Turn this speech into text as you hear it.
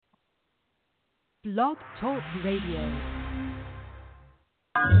Blog Talk Radio.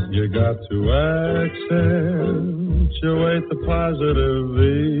 You got to accentuate the positive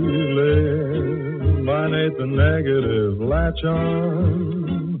feeling. Mine ain't the negative. Latch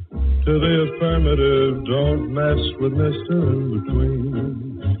on to the affirmative. Don't mess with Mr. In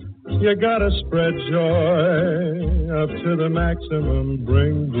Between. You gotta spread joy up to the maximum.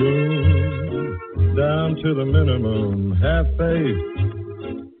 Bring gloom down to the minimum. Have faith.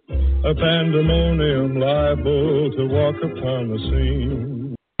 A pandemonium liable to walk upon the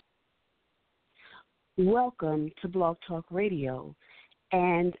scene. Welcome to Blog Talk Radio,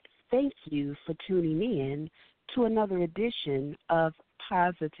 and thank you for tuning in to another edition of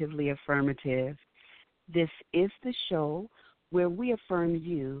Positively Affirmative. This is the show where we affirm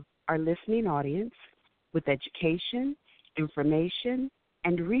you, our listening audience, with education, information,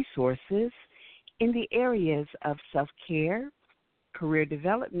 and resources in the areas of self-care, career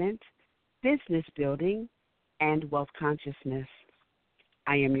development, business building, and wealth consciousness.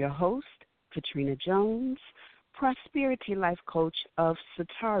 I am your host, Katrina Jones, Prosperity Life Coach of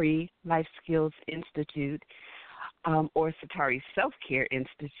Satari Life Skills Institute, or Satari Self-Care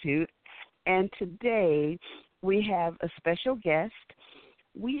Institute. And today we have a special guest.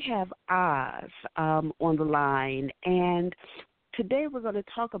 We have Oz on the line, and today we're going to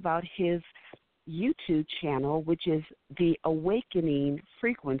talk about his YouTube channel, which is The Awakening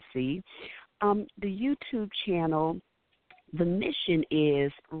Frequency. The YouTube channel, the mission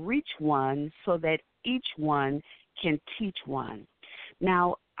is reach one so that each one can teach one.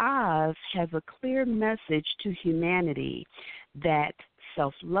 Now, Oz has a clear message to humanity that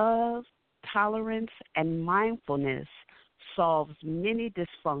self-love, tolerance, and mindfulness solves many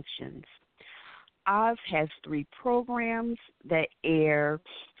dysfunctions. Oz has 3 programs that air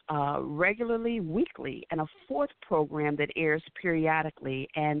regularly, weekly, and a 4th program that airs periodically.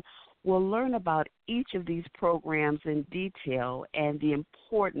 And we'll learn about each of these programs in detail and the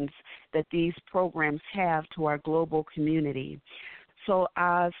importance that these programs have to our global community. So,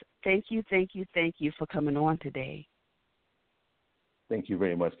 Oz, thank you for coming on today. Thank you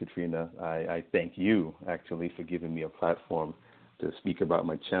very much, Katrina. I thank you, actually, for giving me a platform to speak about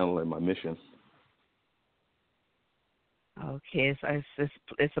my channel and my mission. Okay,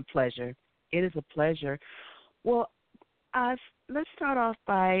 it's a pleasure. It is a pleasure. Well, let's start off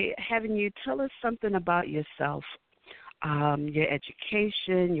by having you tell us something about yourself, your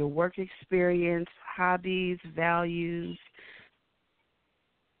education, your work experience, hobbies, values.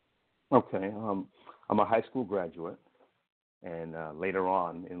 Okay, I'm a high school graduate, and later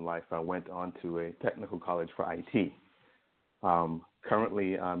on in life I went on to a technical college for IT.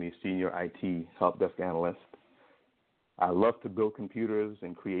 Currently, I'm a senior IT help desk analyst. I love to build computers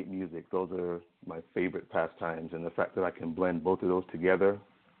and create music. Those are my favorite pastimes, and the fact that I can blend both of those together,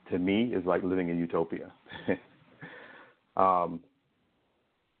 to me, is like living in utopia.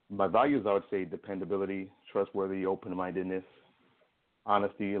 My values, I would say, dependability, trustworthy, open-mindedness,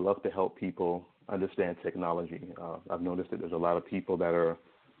 honesty. I love to help people understand technology. I've noticed that there's a lot of people that are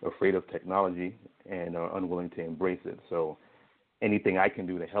afraid of technology and are unwilling to embrace it. So anything I can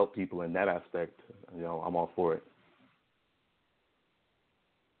do to help people in that aspect, I'm all for it.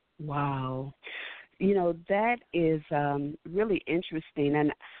 Wow. That is really interesting.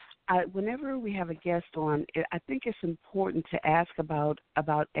 And whenever we have a guest on, I think it's important to ask about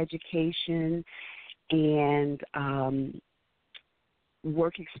education and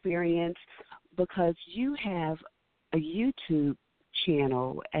work experience, because you have a YouTube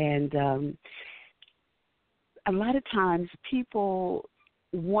channel, and a lot of times people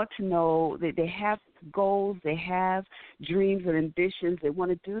want to know that they have goals, they have dreams and ambitions, they want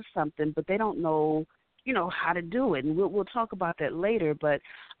to do something, but they don't know, how to do it. And we'll talk about that later. But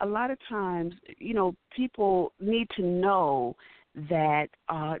a lot of times, people need to know that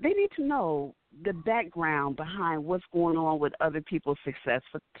they need to know the background behind what's going on with other people's success.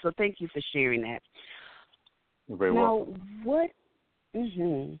 So thank you for sharing that. You're very welcome. What is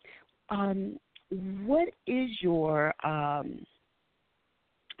your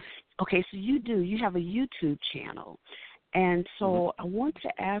okay, so you have a YouTube channel, and so I want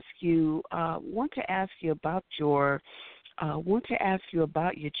to ask you about your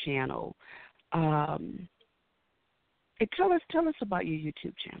channel. Tell us about your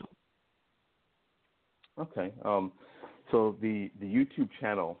YouTube channel. Okay, so the YouTube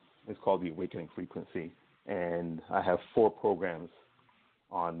channel is called The Awakening Frequency, and I have 4 programs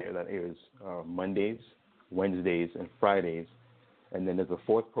on there that airs Mondays, Wednesdays, and Fridays. And then there's a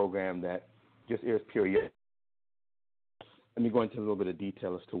 4th program that just airs period. Let me go into a little bit of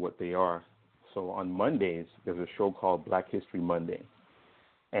detail as to what they are. So on Mondays, there's a show called Black History Monday.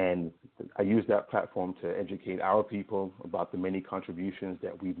 And I use that platform to educate our people about the many contributions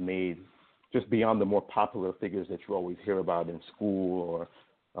that we've made, just beyond the more popular figures that you always hear about in school or,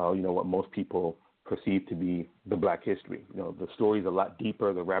 what most people perceive to be the Black history. The story's a lot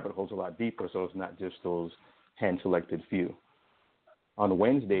deeper, the rabbit hole's a lot deeper, so it's not just those hand-selected few. On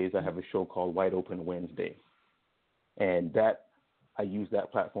Wednesdays, I have a show called Wide Open Wednesday, and I use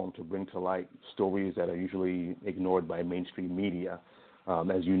that platform to bring to light stories that are usually ignored by mainstream media.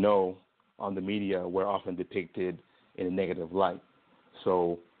 As you know, on the media, we're often depicted in a negative light.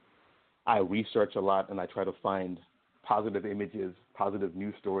 So I research a lot, and I try to find positive images, positive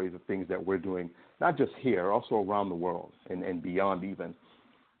news stories of things that we're doing, not just here, also around the world and beyond even,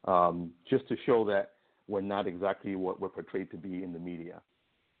 just to show that we're not exactly what we're portrayed to be in the media.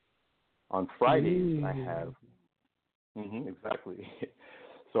 On Fridays, I have exactly.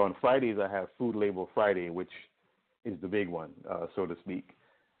 So on Fridays, I have Food Label Friday, which is the big one, so to speak.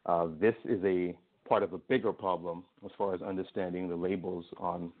 This is a part of a bigger problem as far as understanding the labels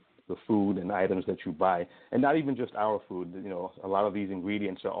on the food and items that you buy, and not even just our food. A lot of these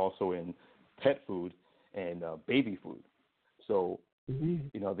ingredients are also in pet food and baby food. So,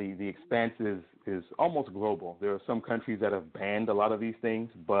 the expanse is almost global. There are some countries that have banned a lot of these things,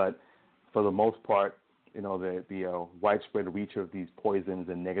 but for the most part, the widespread reach of these poisons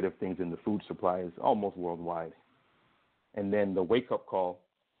and negative things in the food supply is almost worldwide. And then the Wake Up Call,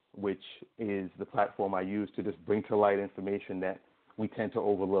 which is the platform I use to just bring to light information that we tend to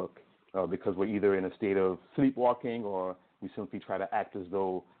overlook because we're either in a state of sleepwalking or we simply try to act as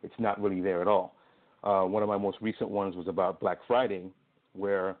though it's not really there at all. One of my most recent ones was about Black Friday,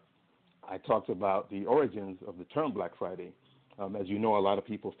 where I talked about the origins of the term Black Friday. As you know, a lot of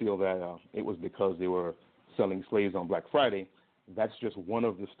people feel that it was because they were selling slaves on Black Friday. That's just one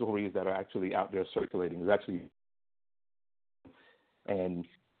of the stories that are actually out there circulating. There's actually, and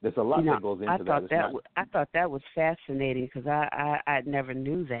there's a lot that goes into that. I thought that was fascinating because I never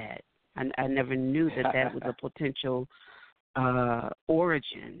knew that. I never knew that was a potential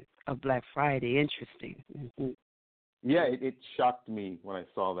origin of Black Friday. Interesting. Mm-hmm. Yeah, it shocked me when I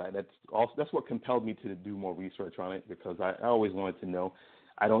saw that. That's what compelled me to do more research on it, because I always wanted to know.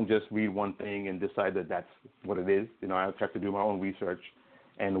 I don't just read one thing and decide that that's what it is. I have to do my own research.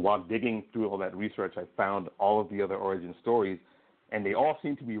 And while digging through all that research, I found all of the other origin stories, and they all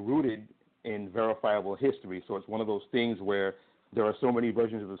seem to be rooted in verifiable history. So it's one of those things where there are so many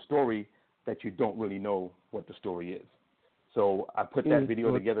versions of the story that you don't really know what the story is. So I put that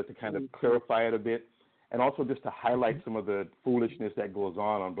video together to kind of clarify it a bit, and also just to highlight some of the foolishness that goes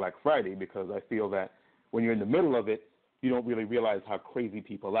on Black Friday, because I feel that when you're in the middle of it, you don't really realize how crazy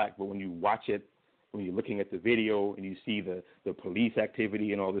people act. But when you watch it, when you're looking at the video and you see the police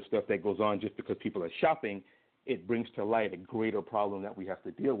activity and all this stuff that goes on just because people are shopping, it brings to light a greater problem that we have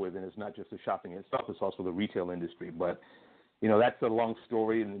to deal with. And it's not just the shopping itself, it's also the retail industry. But, that's a long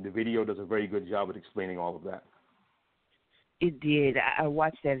story, and the video does a very good job at explaining all of that. It did. I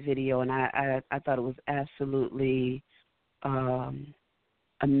watched that video, and I thought it was absolutely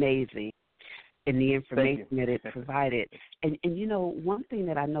amazing in the information that it provided. And one thing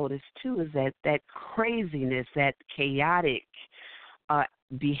that I noticed, too, is that craziness, that chaotic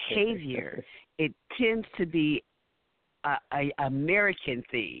behavior, it tends to be a American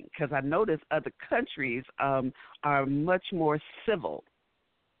thing, because I noticed other countries are much more civil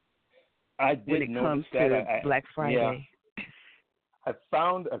when it comes to Black Friday. Yeah. I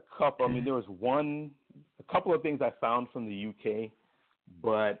found a couple. There was a couple of things I found from the UK,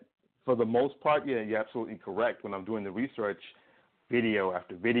 but for the most part, yeah, you're absolutely correct. When I'm doing the research, video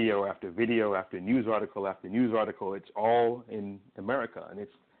after video after video after news article after news article, it's all in America, and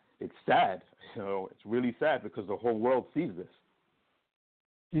it's sad. It's really sad because the whole world sees this.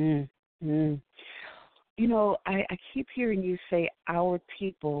 Mm-hmm. I keep hearing you say our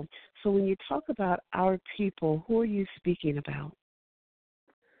people. So when you talk about our people, who are you speaking about?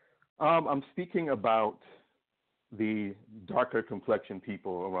 I'm speaking about the darker complexion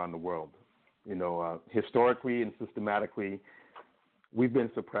people around the world. Historically and systematically, we've been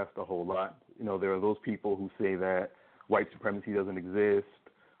suppressed a whole lot. There are those people who say that white supremacy doesn't exist,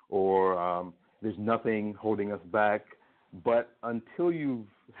 or there's nothing holding us back. But until you've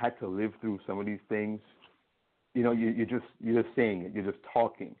had to live through some of these things, you're just saying it. You're just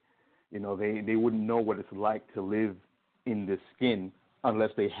talking. They wouldn't know what it's like to live in this skin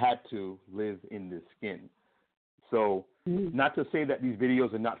unless they had to live in this skin. So not to say that these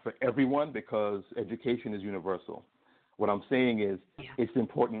videos are not for everyone, because education is universal. What I'm saying is it's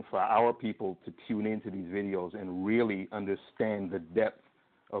important for our people to tune into these videos and really understand the depth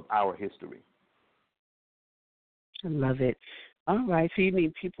of our history. I love it. All right. So you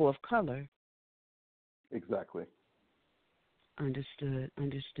mean people of color? Exactly. Understood.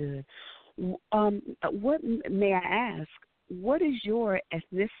 Understood. What may I ask? What is your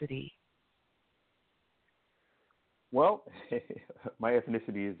ethnicity? Well, my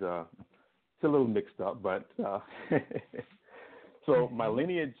ethnicity is it's a little mixed up, but so my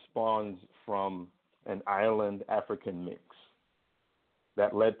lineage spawns from an island African mix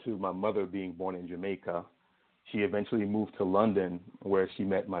that led to my mother being born in Jamaica. She eventually moved to London, where she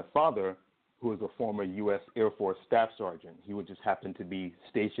met my father, who was a former U.S. Air Force Staff Sergeant. He would just happen to be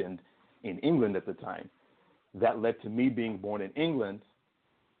stationed in England at the time. That led to me being born in England.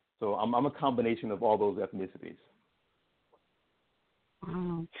 So I'm a combination of all those ethnicities.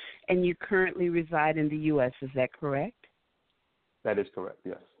 Wow. And you currently reside in the U.S., is that correct? That is correct,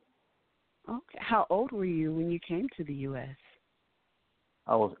 yes. Okay. How old were you when you came to the U.S.?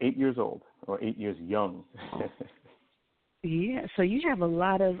 I was 8 years old, or 8 years young. Yeah, so you have a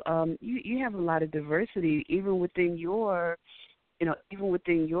lot of you have a lot of diversity even within your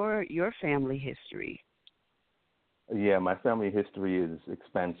your family history. Yeah, my family history is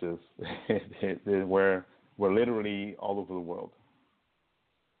expansive. we're literally all over the world.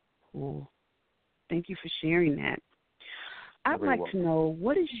 Cool. Thank you for sharing that. I'd like to know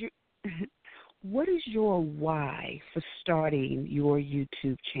what is your why for starting your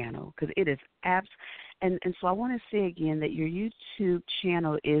YouTube channel? Because it is and so I want to say again that your YouTube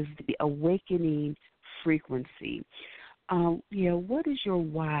channel is the Awakening Frequency. What is your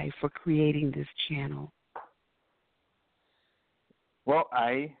why for creating this channel? Well,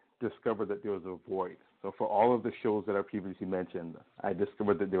 I discovered that there was a void. So for all of the shows that I previously mentioned, I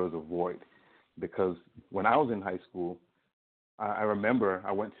discovered that there was a void because when I was in high school, I remember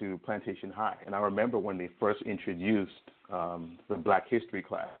I went to Plantation High, and I remember when they first introduced the Black History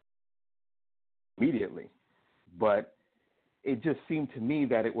class immediately. But it just seemed to me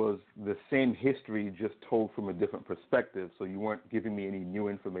that it was the same history just told from a different perspective. So you weren't giving me any new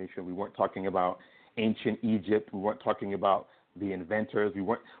information. We weren't talking about ancient Egypt. We weren't talking about the inventors.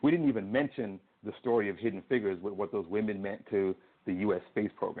 We didn't even mention the story of Hidden Figures, what those women meant to the U.S.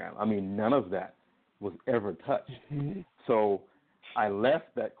 space program. I mean, none of that was ever touched. Mm-hmm. So I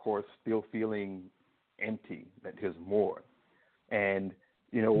left that course still feeling empty, that there's more. And,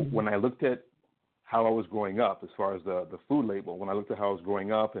 when I looked at how I was growing up as far as the food label, when I looked at how I was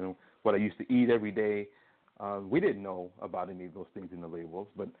growing up and what I used to eat every day, we didn't know about any of those things in the labels.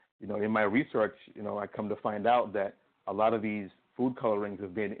 But, in my research, I come to find out that a lot of these food colorings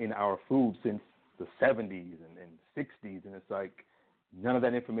have been in our food since the 70s and 60s, and it's like none of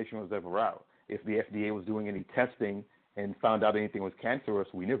that information was ever out. If the FDA was doing any testing and found out anything was cancerous,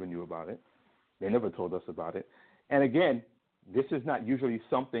 we never knew about it. They never told us about it. And again, this is not usually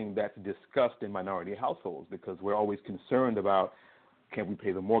something that's discussed in minority households because we're always concerned about, can we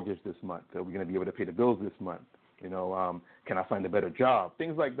pay the mortgage this month? Are we going to be able to pay the bills this month? Can I find a better job?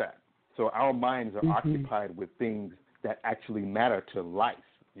 Things like that. So our minds are occupied with things that actually matter to life.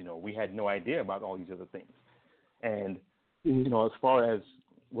 We had no idea about all these other things. And, as far as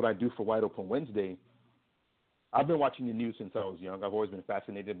what I do for Wide Open Wednesday, I've been watching the news since I was young. I've always been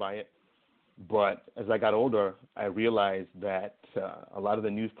fascinated by it. But as I got older, I realized that a lot of the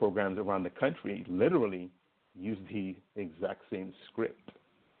news programs around the country literally use the exact same script.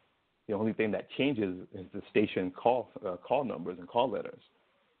 The only thing that changes is the station call numbers and call letters.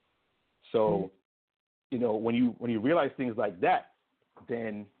 So, when you realize things like that,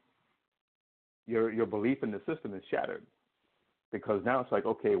 then your belief in the system is shattered. Because now it's like,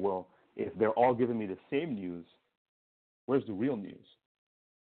 okay, well, if they're all giving me the same news, where's the real news?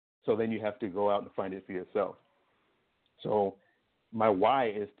 So then you have to go out and find it for yourself. So my why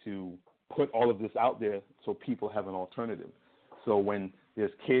is to put all of this out there so people have an alternative. So when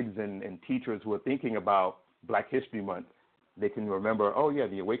there's kids and teachers who are thinking about Black History Month, they can remember, oh, yeah,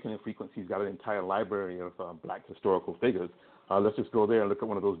 the Awakening Frequency's got an entire library of Black historical figures. Let's just go there and look at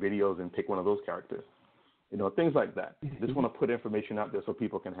one of those videos and pick one of those characters. Things like that. Just want to put information out there so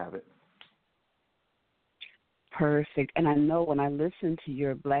people can have it. Perfect. And I know when I listen to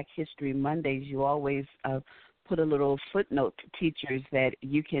your Black History Mondays, you always put a little footnote to teachers that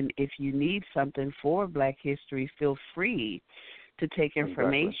you can, if you need something for Black history, feel free to take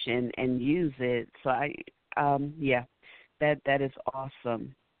information and use it. So that is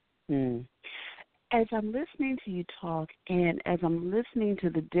awesome. As I'm listening to you talk and as I'm listening to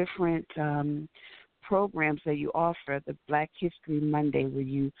the different programs that you offer, the Black History Monday, where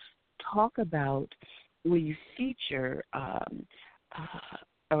you talk about, where you feature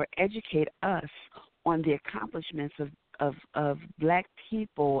or educate us on the accomplishments of Black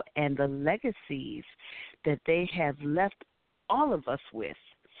people and the legacies that they have left all of us with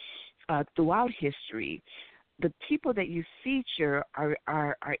throughout history. The people that you feature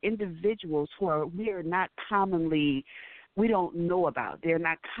are individuals we don't know about. They're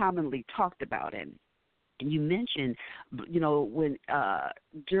not commonly talked about. And you mentioned, when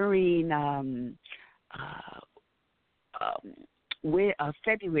during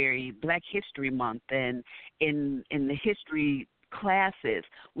February, Black History Month, and in the history classes,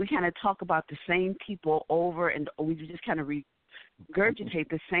 we kind of talk about the same people over, and we just kind of regurgitate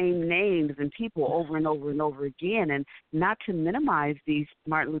the same names and people over and over and over again, and not to minimize these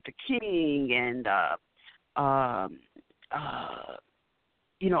Martin Luther King and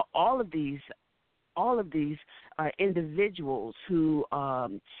all of these individuals who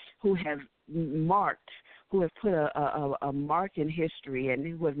have put a mark in history and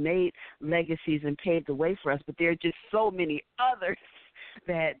who have made legacies and paved the way for us. But there are just so many others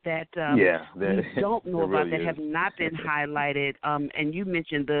that we don't know about, that have not been highlighted. And you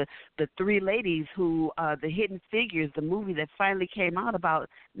mentioned the three ladies who, the Hidden Figures, the movie that finally came out about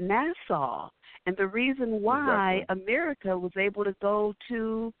NASA, and the reason why America was able to go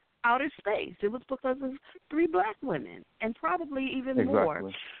to outer space. It was because of three Black women, and probably even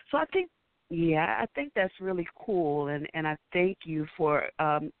more. So I think that's really cool, and I thank you for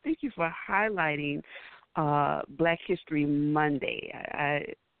highlighting Black History Monday.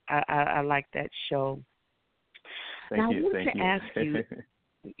 I like that show. Thank you. I wanted to ask you.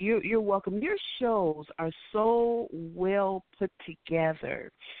 You're welcome. Your shows are so well put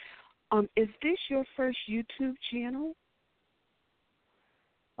together. Is this your first YouTube channel?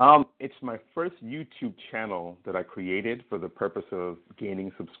 It's my first YouTube channel that I created for the purpose of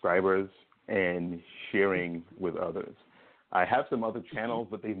gaining subscribers and sharing with others. I have some other channels,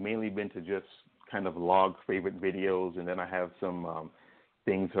 but they've mainly been to just kind of log favorite videos, and then I have some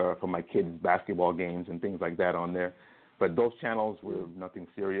things for my kids' basketball games and things like that on there. But those channels were nothing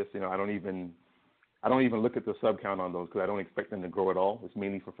serious. I don't even look at the sub count on those because I don't expect them to grow at all. It's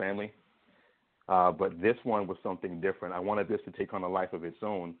mainly for family. But this one was something different. I wanted this to take on a life of its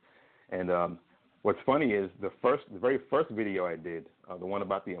own. And what's funny is the very first video I did, the one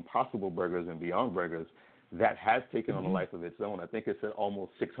about the Impossible Burgers and Beyond Burgers, that has taken on a life of its own. I think it's at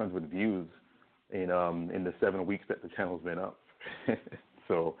almost 600 views in the 7 weeks that the channel's been up.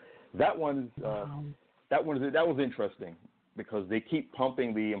 So that was interesting because they keep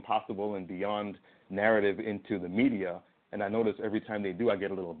pumping the Impossible and Beyond narrative into the media, and I notice every time they do, I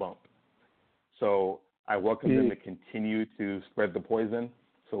get a little bump. So I welcome them to continue to spread the poison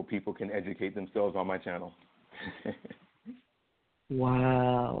so people can educate themselves on my channel.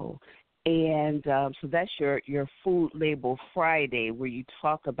 Wow. And so that's your Food Label Friday, where you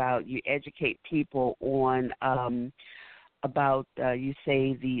educate people on about you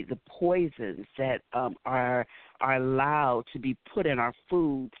say the poisons that are allowed to be put in our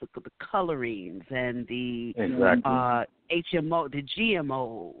foods, the colorings and the HMO, the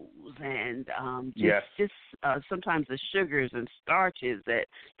GMOs, and just sometimes the sugars and starches,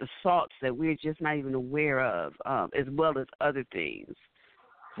 the salts that we're just not even aware of, as well as other things.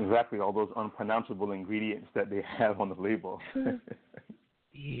 Exactly, all those unpronounceable ingredients that they have on the label.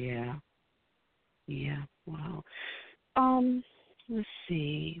 Yeah. Wow. Let's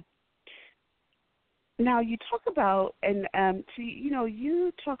see. Now you talk about, and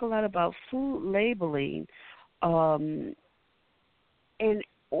you talk a lot about food labeling, and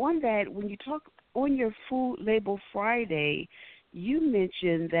on that, when you talk on your Food Label Friday, you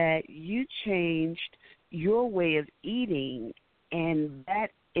mentioned that you changed your way of eating, and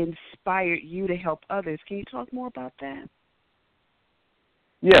that inspired you to help others. Can you talk more about that?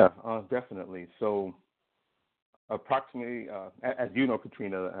 Yeah, definitely. So approximately, as you know,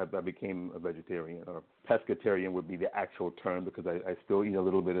 Katrina, I became a vegetarian, or pescatarian would be the actual term, because I still eat a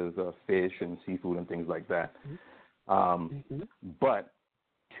little bit of fish and seafood and things like that. But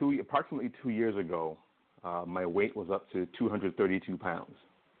approximately 2 years ago, my weight was up to 232 pounds.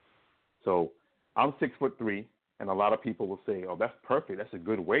 So I'm 6'3", and a lot of people will say, "Oh, that's perfect. That's a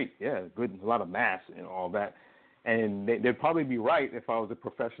good weight. Yeah, good, a lot of mass and all that." And they'd probably be right if I was a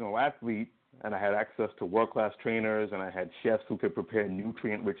professional athlete and I had access to world-class trainers and I had chefs who could prepare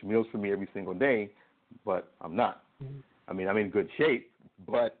nutrient-rich meals for me every single day, but I'm not. I mean, I'm in good shape,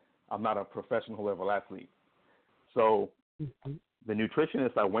 but I'm not a professional level athlete. So the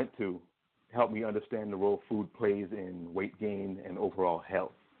nutritionist I went to helped me understand the role food plays in weight gain and overall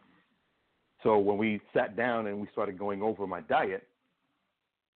health. So when we sat down and we started going over my diet,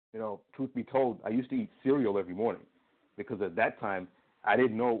 truth be told, I used to eat cereal every morning because at that time I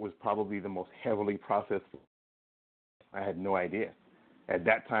didn't know it was probably the most heavily processed food. I had no idea. At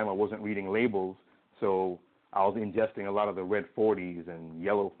that time I wasn't reading labels, so I was ingesting a lot of the red 40s and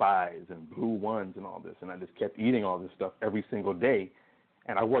yellow 5s and blue 1s and all this, and I just kept eating all this stuff every single day.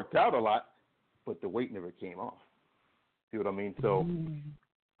 And I worked out a lot, but the weight never came off. See what I mean? So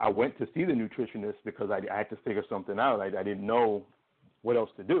I went to see the nutritionist because I had to figure something out. I didn't know what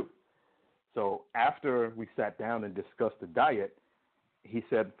else to do. So after we sat down and discussed the diet, he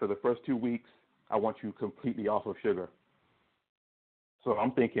said, for the first 2 weeks, I want you completely off of sugar. So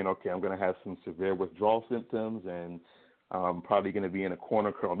I'm thinking, okay, I'm going to have some severe withdrawal symptoms, and I'm probably going to be in a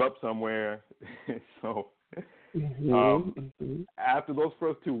corner curled up somewhere. So after those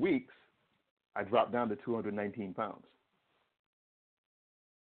first 2 weeks, I dropped down to 219 pounds.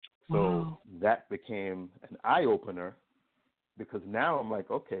 So that became an eye-opener, because now I'm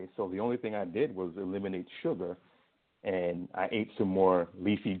like, okay, so the only thing I did was eliminate sugar, and I ate some more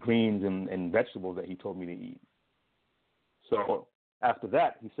leafy greens and vegetables that he told me to eat. So after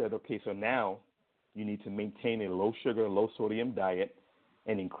that, he said, okay, so now you need to maintain a low-sugar, low-sodium diet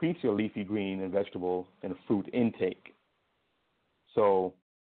and increase your leafy green and vegetable and fruit intake. So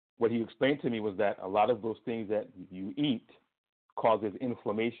what he explained to me was that a lot of those things that you eat causes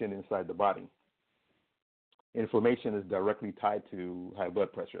inflammation inside the body. Inflammation is directly tied to high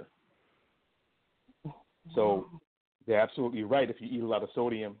blood pressure. So they're absolutely right. If you eat a lot of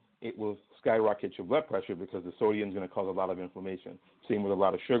sodium, it will skyrocket your blood pressure because the sodium is going to cause a lot of inflammation. Same with a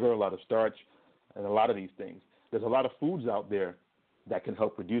lot of sugar, a lot of starch, and a lot of these things. There's a lot of foods out there that can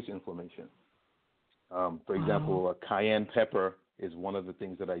help reduce inflammation. For example, a cayenne pepper is one of the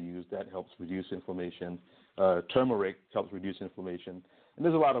things that I use that helps reduce inflammation. Turmeric helps reduce inflammation. And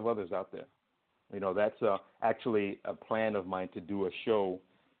there's a lot of others out there. You know, that's actually a plan of mine to do a show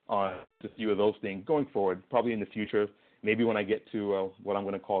on a few of those things going forward, probably in the future. Maybe when I get to what I'm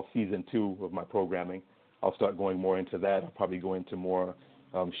going to call season 2 of my programming, I'll start going more into that. I'll probably go into more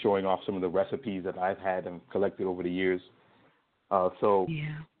showing off some of the recipes that I've had and collected over the years.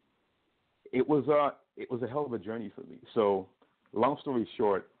 It was a hell of a journey for me. So long story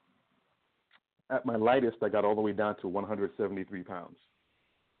short, at my lightest, I got all the way down to 173 pounds.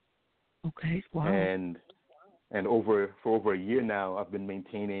 Okay, wow. And for over a year now, I've been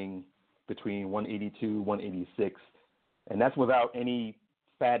maintaining between 182, 186, and that's without any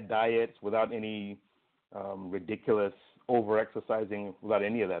fad diets, without any ridiculous over-exercising, without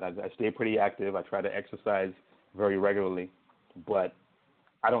any of that. I stay pretty active. I try to exercise very regularly, but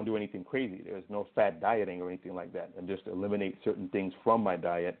I don't do anything crazy. There's no fad dieting or anything like that. I just eliminate certain things from my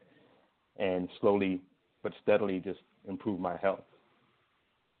diet and slowly but steadily just improve my health.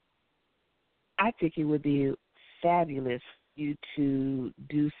 I think it would be fabulous for you to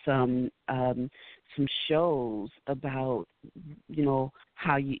do some shows about, you know,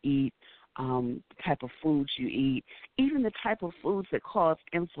 how you eat, the type of foods you eat, even the type of foods that cause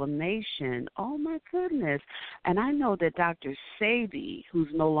inflammation. Oh, my goodness. And I know that Dr. Sebi, who's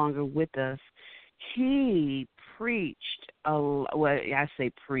no longer with us, he preached, I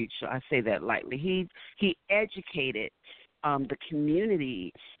say that lightly. He educated the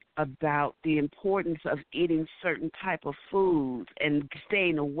community about the importance of eating certain type of foods and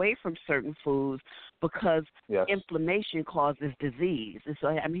staying away from certain foods because inflammation causes disease. And so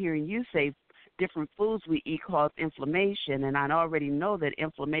I'm hearing you say different foods we eat cause inflammation, and I already know that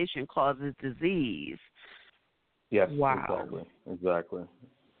inflammation causes disease. Yes, wow. Exactly.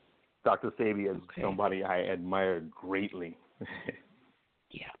 Dr. Sebi is somebody I admire greatly.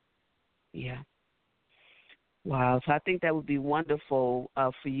 Yeah. Wow, so I think that would be wonderful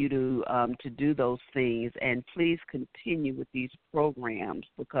for you to do those things, and please continue with these programs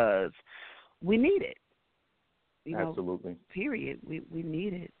because we need it. You know, absolutely. Period. We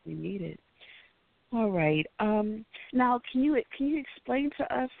need it. We need it. All right. Now, can you explain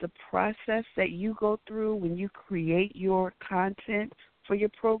to us the process that you go through when you create your content for your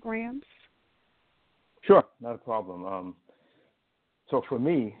programs? Sure, not a problem. So for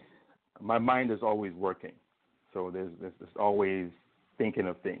me, my mind is always working. So there's always thinking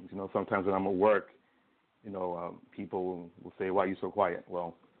of things. You know, sometimes when I'm at work, you know, people will say, "Why are you so quiet?"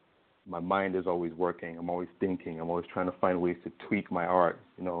 Well, my mind is always working. I'm always thinking. I'm always trying to find ways to tweak my art.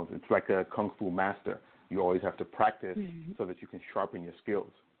 You know, it's like a kung fu master. You always have to practice so that you can sharpen your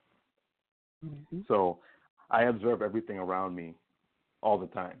skills. So I observe everything around me all the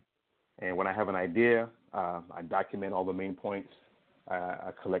time. And when I have an idea, I document all the main points.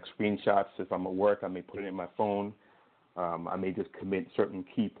 I collect screenshots. If I'm at work, I may put it in my phone. I may just commit certain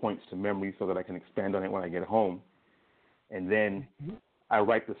key points to memory so that I can expand on it when I get home. And then I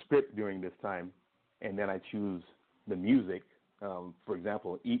write the script during this time, and then I choose the music. For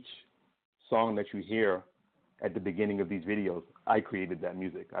example, each song that you hear at the beginning of these videos, I created that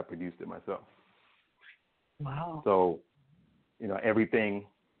music. I produced it myself. Wow. So, everything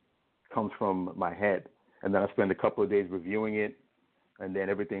comes from my head, and then I spend a couple of days reviewing it, and then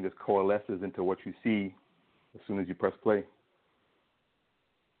everything just coalesces into what you see as soon as you press play.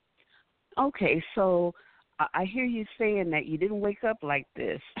 Okay, so I hear you saying that you didn't wake up like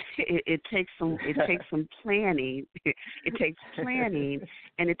this. It takes some planning. It takes planning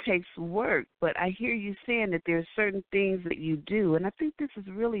and it takes work. But I hear you saying that there are certain things that you do, and I think this is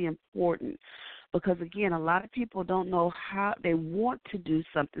really important because again, a lot of people don't know how they want to do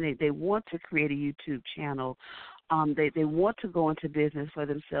something. They want to create a YouTube channel. They want to go into business for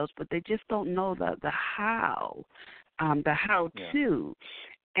themselves, but they just don't know the how, the how to.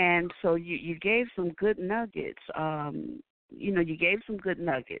 And so you gave some good nuggets. You gave some good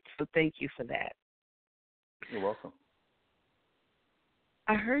nuggets. So thank you for that. You're welcome.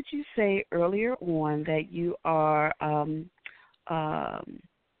 I heard you say earlier on that you are.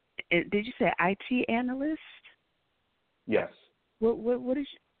 Did you say IT analyst? Yes. What is?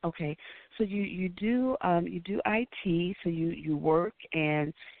 Okay, so you do IT. So you work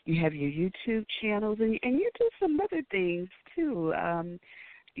and you have your YouTube channels and you do some other things too.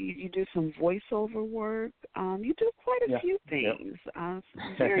 You do some voiceover work. You do quite a few things.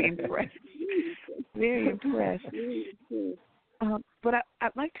 Very impressed. Very impressed. But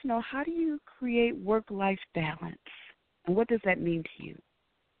I'd like to know, how do you create work-life balance, and what does that mean to you?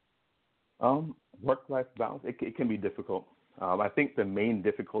 Work-life balance, it can be difficult. I think the main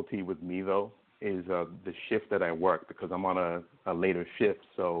difficulty with me, though, is the shift that I work, because I'm on a later shift.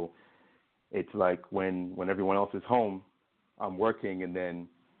 So it's like when everyone else is home, I'm working, and then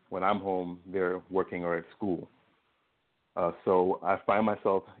when I'm home, they're working or at school. So I find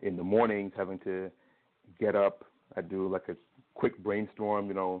myself in the mornings having to get up. I do like a quick brainstorm,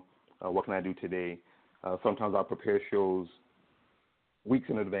 what can I do today? Sometimes I'll prepare shows weeks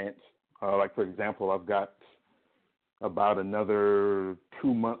in advance. Like, for example, I've got about another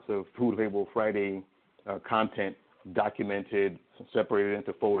 2 months of Food Available Friday content documented, separated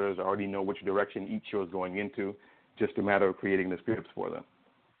into folders. I already know which direction each show is going into, just a matter of creating the scripts for them.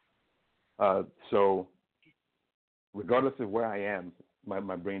 So regardless of where I am,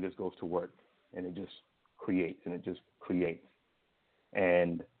 my brain just goes to work, and it just creates,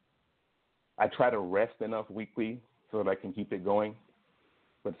 And I try to rest enough weekly so that I can keep it going.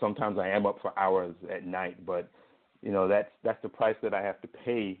 But sometimes I am up for hours at night. But, that's the price that I have to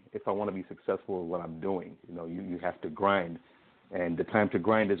pay if I want to be successful in what I'm doing. You have to grind. And the time to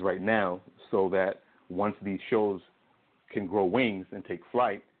grind is right now, so that once these shows can grow wings and take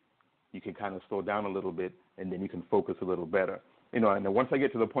flight, you can kind of slow down a little bit, and then you can focus a little better. And then once I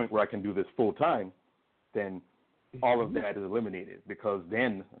get to the point where I can do this full time, then all of that is eliminated, because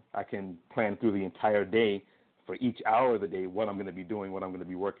then I can plan through the entire day, for each hour of the day, what I'm going to be doing, what I'm going to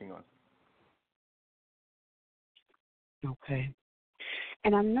be working on. Okay.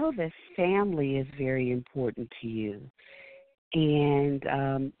 And I know that family is very important to you. And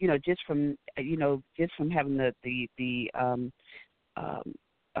just from having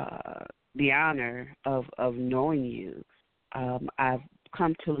the honor of knowing you, I've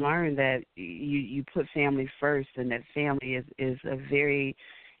come to learn that you put family first, and that family is a very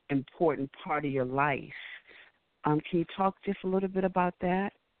important part of your life. Can you talk just a little bit about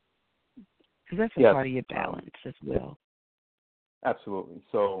that? Because that's a part of your balance as well. Absolutely.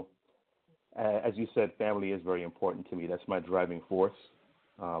 So, as you said, family is very important to me. That's my driving force.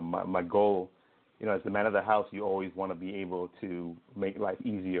 My goal, as the man of the house, you always want to be able to make life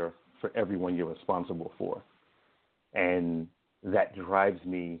easier for everyone you're responsible for. And that drives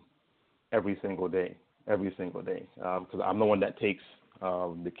me every single day. Because I'm the one that takes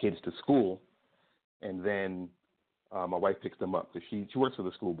the kids to school, and then my wife picks them up. So she works for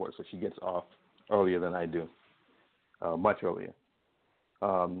the school board, so she gets off earlier than I do, much earlier.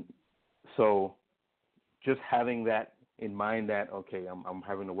 So just having that in mind, that, okay, I'm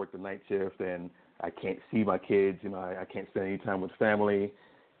having to work the night shift and I can't see my kids, I can't spend any time with family,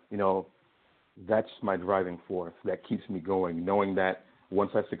 that's my driving force. That keeps me going, knowing that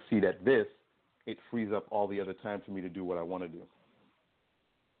once I succeed at this, it frees up all the other time for me to do what I want to do.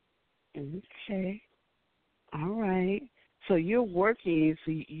 Okay. All right. So you're working,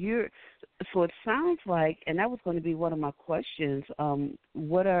 so it sounds like, and that was going to be one of my questions,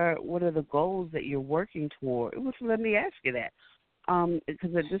 what are the goals that you're working toward? Let me ask you that,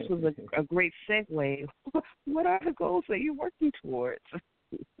 because this was a great segue. What are the goals that you're working towards?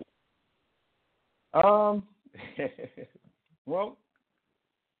 Well,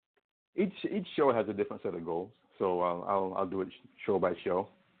 each show has a different set of goals, so I'll do it show by show.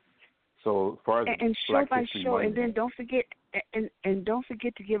 So as far as and show by show, and then don't forget And don't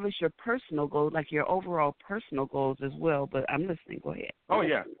forget to give us your personal goals, like your overall personal goals as well. But I'm listening. Go ahead. Oh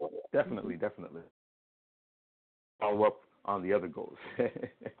yeah, definitely. Follow up on the other goals.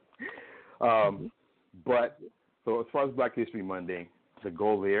 But so as far as Black History Monday, the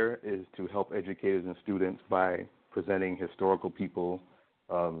goal there is to help educators and students by presenting historical people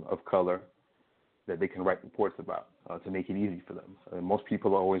of color that they can write reports about to make it easy for them. Most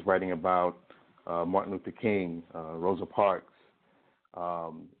people are always writing about Martin Luther King, Rosa Parks,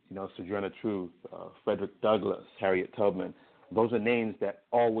 Sojourner Truth, Frederick Douglass, Harriet Tubman. Those are names that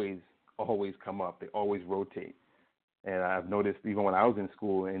always come up. They always rotate. And I've noticed even when I was in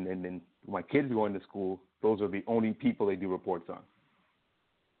school and my kids going to school, those are the only people they do reports on.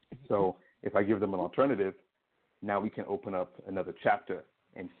 So if I give them an alternative, now we can open up another chapter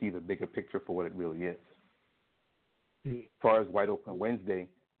and see the bigger picture for what it really is. As far as Wide Open Wednesday,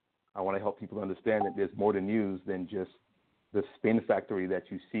 I want to help people understand that there's more to news than just the spin factory that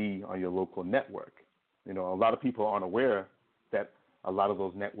you see on your local network. A lot of people aren't aware that a lot of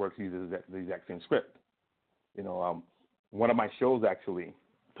those networks use the exact same script. One of my shows actually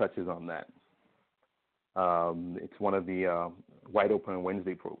touches on that. It's one of the Wide Open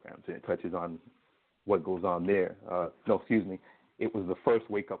Wednesday programs, and it touches on what goes on there. It was the first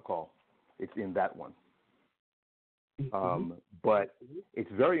wake-up call. It's in that one. But it's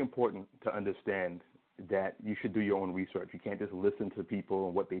very important to understand that you should do your own research. You can't just listen to people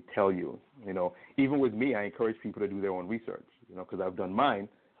and what they tell you. Even with me, I encourage people to do their own research, because I've done mine.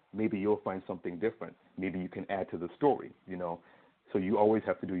 Maybe you'll find something different. Maybe you can add to the story, So you always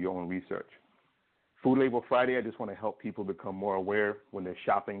have to do your own research. Food Label Friday, I just want to help people become more aware when they're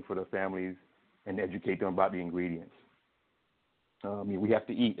shopping for their families and educate them about the ingredients. We have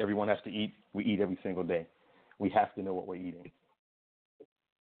to eat. Everyone has to eat. We eat every single day. We have to know what we're eating.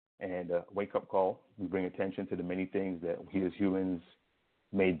 And wake-up call, we bring attention to the many things that we as humans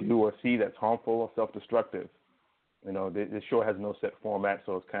may do or see that's harmful or self-destructive. This show has no set format,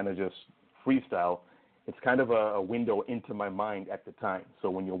 so it's kind of just freestyle. It's kind of a window into my mind at the time. So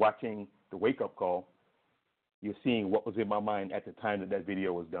when you're watching the wake-up call, you're seeing what was in my mind at the time that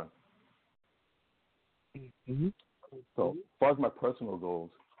video was done. So as far as my personal goals,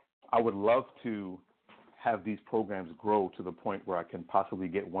 I would love to have these programs grow to the point where I can possibly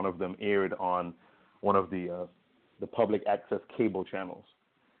get one of them aired on one of the public access cable channels,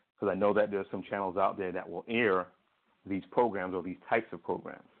 because I know that there's some channels out there that will air these programs or these types of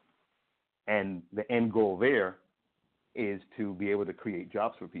programs. And the end goal there is to be able to create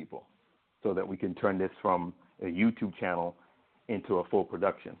jobs for people so that we can turn this from a YouTube channel into a full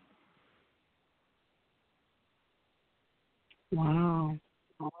production. Wow.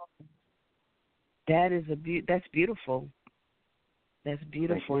 That's beautiful. That's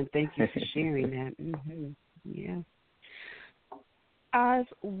beautiful, and thank you for sharing that. Yeah. Oz,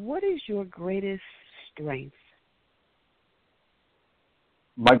 what is your greatest strength?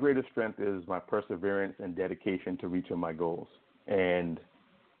 My greatest strength is my perseverance and dedication to reaching my goals. And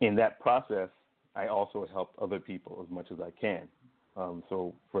in that process, I also help other people as much as I can.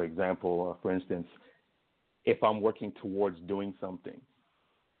 So, for example, for instance, if I'm working towards doing something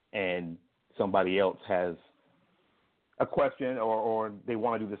and somebody else has a question or they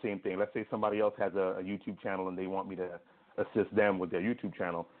want to do the same thing. Let's say somebody else has a YouTube channel and they want me to assist them with their YouTube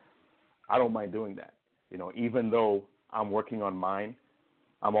channel. I don't mind doing that. Even though I'm working on mine,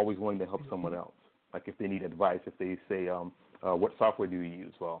 I'm always willing to help someone else. Like if they need advice, if they say, what software do you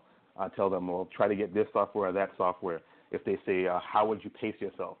use? Well, I tell them, well, try to get this software or that software. If they say, how would you pace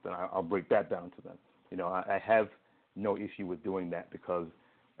yourself? Then I'll break that down to them. I have no issue with doing that because,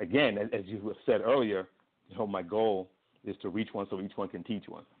 again, as you said earlier, my goal is to reach one so each one can teach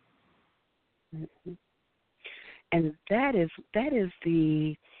one. Mm-hmm. And that is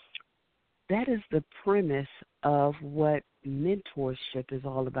the premise of what mentorship is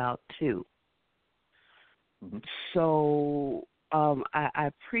all about too. Mm-hmm. So I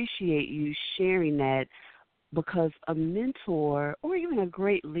appreciate you sharing that, because a mentor or even a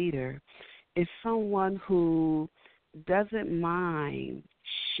great leader is someone who doesn't mind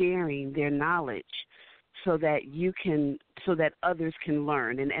sharing their knowledge so that others can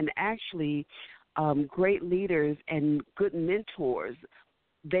learn. And actually, great leaders and good mentors,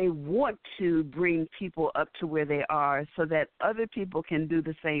 they want to bring people up to where they are so that other people can do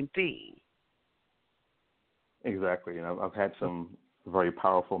the same thing. Exactly. I've had some very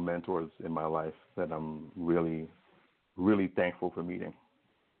powerful mentors in my life that I'm really, really thankful for meeting.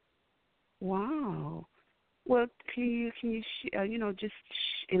 Wow. Well, can you just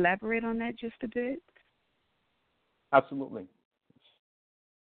elaborate on that just a bit? Absolutely.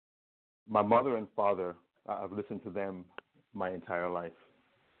 My mother and father, I've listened to them my entire life,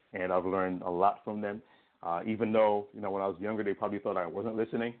 and I've learned a lot from them. Even though, when I was younger, they probably thought I wasn't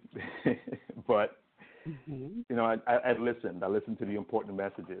listening, but I listened. I listened to the important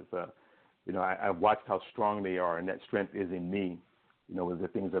messages. I watched how strong they are, and that strength is in me. With the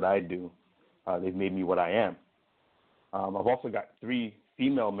things that I do, they've made me what I am. I've also got 3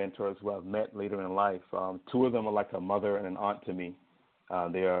 female mentors who I've met later in life. 2 of them are like a mother and an aunt to me.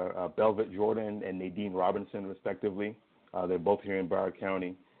 They are Belvet Jordan and Nadine Robinson, respectively. They're both here in Broward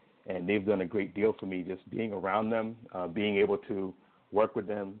County, and they've done a great deal for me just being around them, being able to work with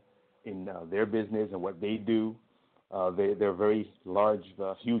them in their business and what they do. They're very large,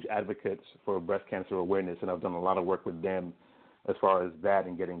 huge advocates for breast cancer awareness, and I've done a lot of work with them as far as that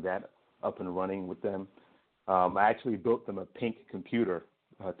and getting that up and running with them. I actually built them a pink computer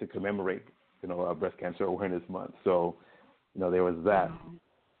to commemorate, Breast Cancer Awareness Month. So, there was that.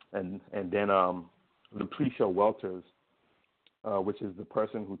 And then Lucretia Welters, which is the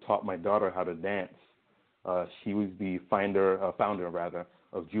person who taught my daughter how to dance. She was the founder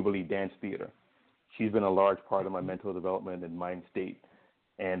of Jubilee Dance Theater. She's been a large part of my mental development and mind state.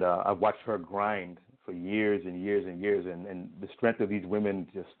 And I've watched her grind for years and years and years, and the strength of these women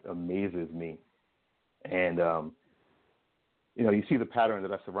just amazes me. And, you see the pattern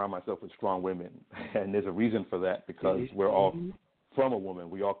that I surround myself with strong women, and there's a reason for that because we're all from a woman.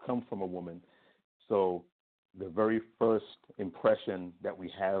 We all come from a woman. So the very first impression that we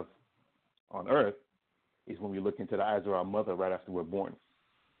have on earth is when we look into the eyes of our mother right after we're born.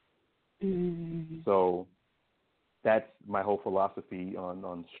 So that's my whole philosophy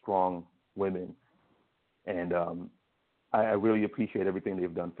on strong women. And I really appreciate everything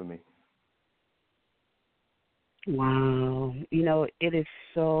they've done for me. Wow. It is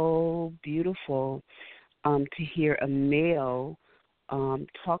so beautiful to hear a male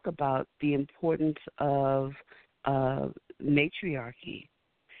talk about the importance of matriarchy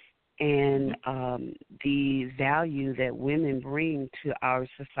and the value that women bring to our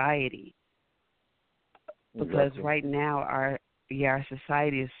society. Because right now our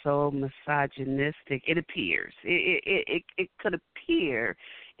society is so misogynistic. It appears. It could appear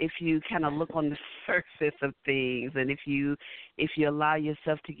if you kind of look on the surface of things, and if you allow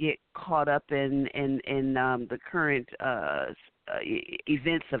yourself to get caught up in the current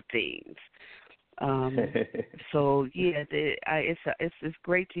events of things. So yeah, it's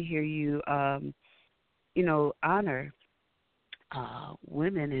great to hear you honor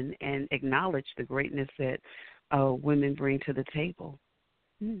women and acknowledge the greatness that women bring to the table.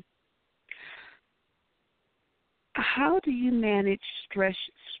 How do you manage stress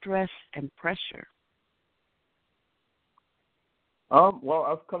and pressure? Well,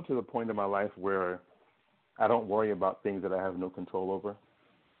 I've come to the point in my life where I don't worry about things that I have no control over.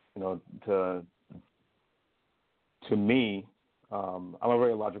 To me, I'm a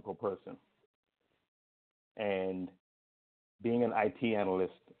very logical person. And being an IT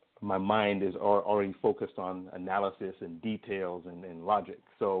analyst, my mind is already focused on analysis and details and logic.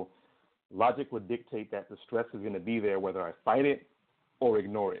 So logic would dictate that the stress is going to be there whether I fight it or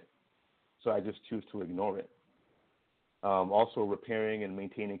ignore it. So I just choose to ignore it. Also repairing and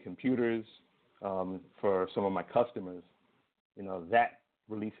maintaining computers for some of my customers, that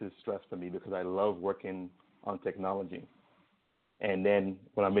releases stress for me because I love working on technology. And then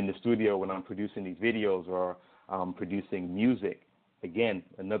when I'm in the studio, when I'm producing these videos or producing music, again,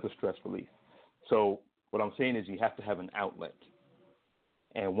 another stress release. So what I'm saying is you have to have an outlet.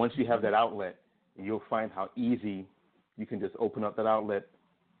 And once you have that outlet, you'll find how easy you can just open up that outlet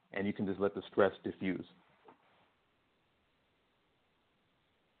and you can just let the stress diffuse.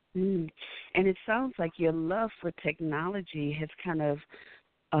 And it sounds like your love for technology has kind of,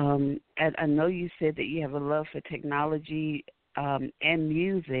 I know you said that you have a love for technology and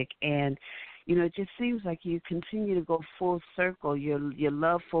music, and it just seems like you continue to go full circle. Your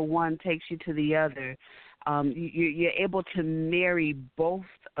love for one takes you to the other. You're able to marry both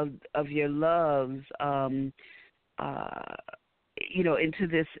of your loves, into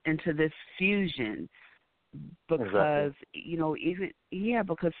this fusion. Because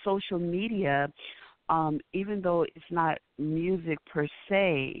because social media, even though it's not music per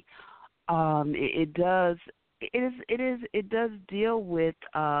se, it does deal with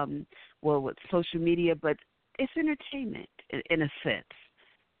with social media, but it's entertainment in a sense,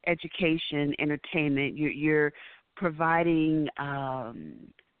 education, entertainment. You're providing a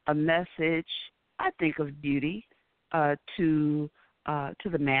message, I think, of beauty to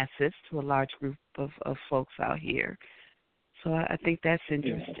the masses, to a large group of folks out here. So I think that's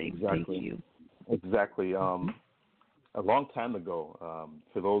interesting. Yeah, exactly. Thank you. Exactly. A long time ago,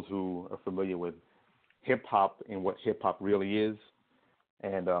 for those who are familiar with hip hop and what hip hop really is,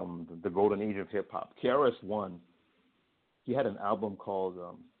 and the golden age of hip hop. KRS-One, he had an album called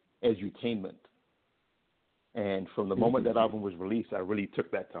Edutainment, and from the moment that album was released, I really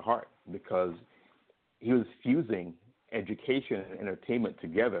took that to heart because he was fusing education and entertainment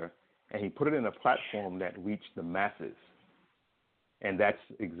together, and he put it in a platform that reached the masses. And that's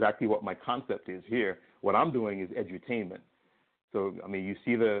exactly what my concept is here. What I'm doing is edutainment. So, I mean, you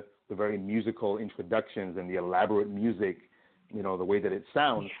see the very musical introductions and the elaborate music, you know, the way that it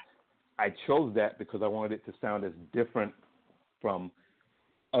sounds. I chose that because I wanted it to sound as different from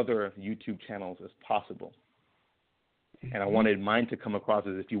other YouTube channels as possible. And I wanted mine to come across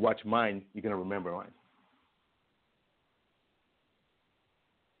as, if you watch mine, you're going to remember mine.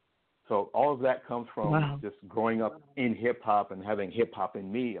 So all of that comes from just growing up in hip-hop and having hip-hop in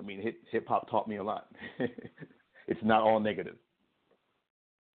me. I mean, hip-hop taught me a lot. It's not all negative.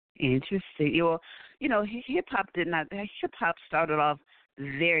 Interesting. Well, you know, hip-hop started off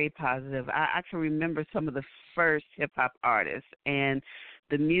very positive. I can remember some of the first hip-hop artists, and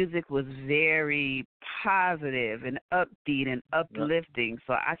the music was very positive and upbeat and uplifting.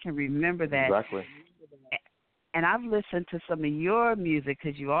 So I can remember that. Exactly. And I've listened to some of your music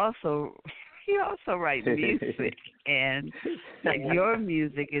because you also write music, and your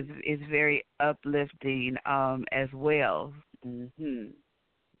music is very uplifting as well. Mm-hmm.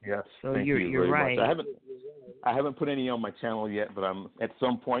 Yes. So thank you're you right. Much. I haven't put any on my channel yet, but at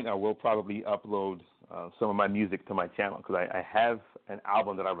some point I will probably upload some of my music to my channel because I have an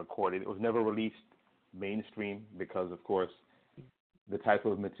album that I recorded. It was never released mainstream because, of course, the type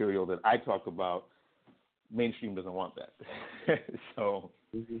of material that I talk about, mainstream doesn't want that. So,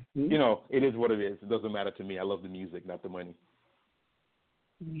 you know, it is what it is. It doesn't matter to me. I love the music, not the money.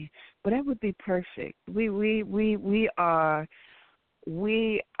 Yeah. But that would be perfect. We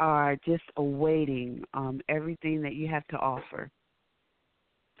are just awaiting everything that you have to offer.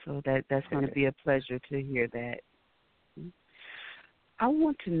 So that's going to be a pleasure to hear that. I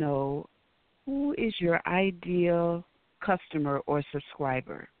want to know, who is your ideal customer or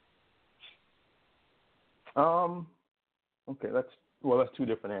subscriber? Okay, that's two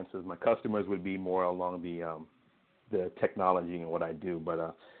different answers. My customers would be more along the technology and what I do,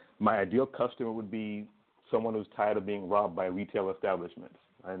 but my ideal customer would be someone who's tired of being robbed by retail establishments,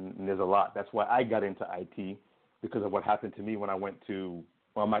 and there's a lot. That's why I got into IT, because of what happened to me when I went to,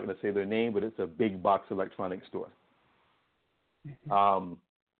 well, I'm not going to say their name, but it's a big box electronics store.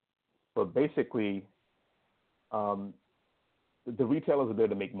 But basically, the retailers are there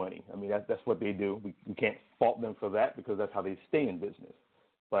to make money. I mean, that's what they do. We can't fault them for that because that's how they stay in business.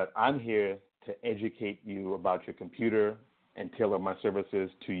 But I'm here to educate you about your computer and tailor my services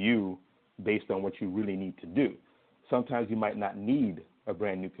to you based on what you really need to do. Sometimes you might not need a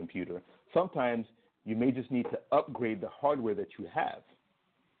brand new computer. Sometimes you may just need to upgrade the hardware that you have.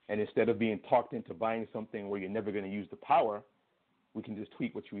 And instead of being talked into buying something where you're never going to use the power, we can just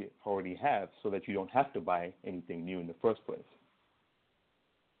tweak what you already have so that you don't have to buy anything new in the first place.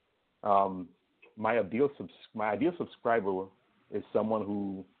 My ideal subscriber is someone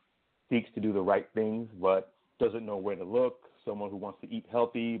who seeks to do the right things but doesn't know where to look, someone who wants to eat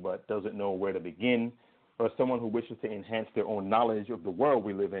healthy but doesn't know where to begin, or someone who wishes to enhance their own knowledge of the world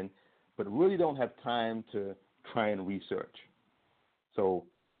we live in but really don't have time to try and research. So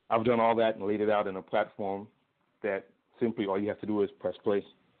I've done all that and laid it out in a platform that simply all you have to do is press play.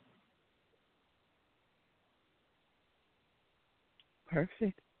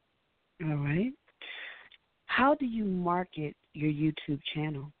 Perfect. All right. How do you market your YouTube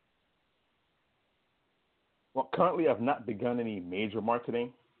channel? Well, currently I've not begun any major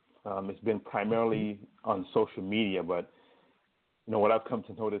marketing. It's been primarily on social media, but you know what I've come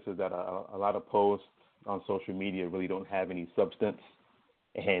to notice is that a lot of posts on social media really don't have any substance,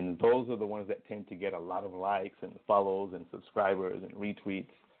 and those are the ones that tend to get a lot of likes and follows and subscribers and retweets,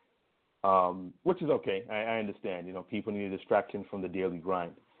 which is okay. I understand. You know, people need a distraction from the daily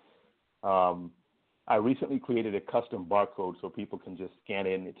grind. I recently created a custom barcode so people can just scan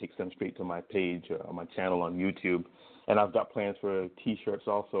it and it takes them straight to my page or my channel on YouTube. And I've got plans for T-shirts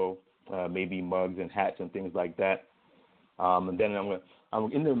also, maybe mugs and hats and things like that. And then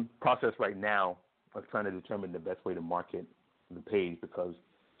I'm in the process right now of trying to determine the best way to market the page, because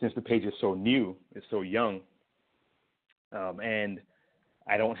since the page is so new, it's so young, and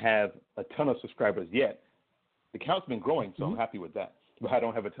I don't have a ton of subscribers yet. The count's been growing, so I'm happy with that. But I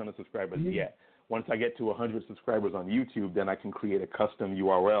don't have a ton of subscribers yet. Once I get to 100 subscribers on YouTube, then I can create a custom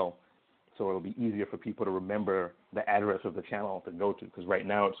URL so it'll be easier for people to remember the address of the channel to go to, because right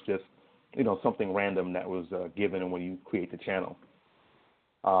now it's just, you know, something random that was given when you create the channel.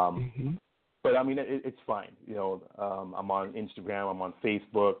 But I mean, it's fine. You know, I'm on Instagram, I'm on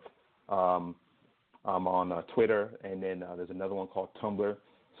Facebook, I'm on Twitter, and then there's another one called Tumblr.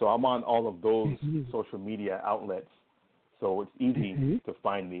 So I'm on all of those social media outlets. So it's easy to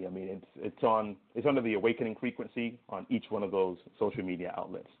find me. I mean, it's under the Awakening Frequency on each one of those social media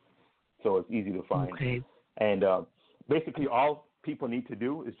outlets. So it's easy to find. Okay. And basically, all people need to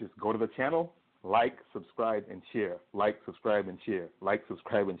do is just go to the channel, like, subscribe, and share. Like, subscribe, and share. Like,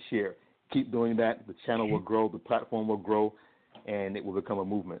 subscribe, and share. Keep doing that. The channel will grow, the platform will grow, and it will become a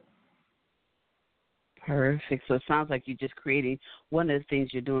movement. Perfect. So it sounds like you're just creating, one of the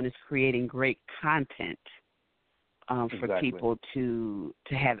things you're doing is creating great content for people to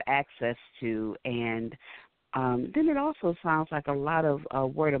have access to. And then it also sounds like a lot of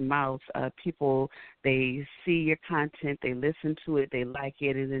word of mouth. People, they see your content, they listen to it, they like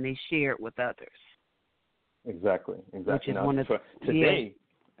it, and then they share it with others. Exactly. Which is now, one of today,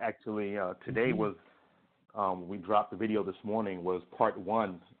 actually, today was, we dropped the video this morning, was part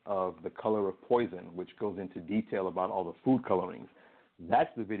 1 of The Color of Poison, which goes into detail about all the food colorings.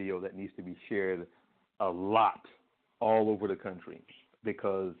 That's the video that needs to be shared a lot all over the country,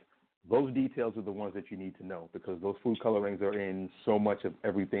 because those details are the ones that you need to know, because those food colorings are in so much of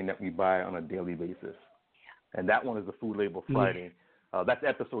everything that we buy on a daily basis. And that one is the Food Label Friday. That's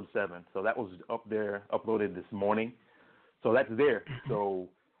episode 7. So that was up there, uploaded this morning. So that's there. So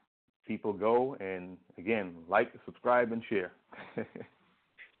people go and, again, like, subscribe, and share.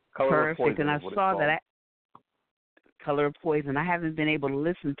 Color of Poison. Perfect. And I saw that. Color of Poison. I haven't been able to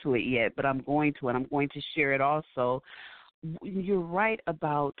listen to it yet, but I'm going to, and I'm going to share it also. You're right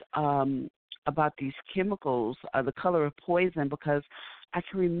about these chemicals, The Color of Poison, because I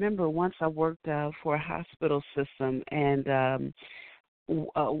can remember once I worked for a hospital system, and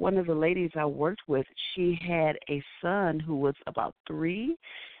one of the ladies I worked with, she had a son who was about 3,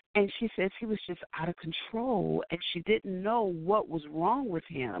 and she says he was just out of control, and she didn't know what was wrong with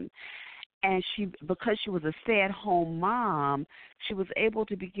him. And because she was a stay-at-home mom, she was able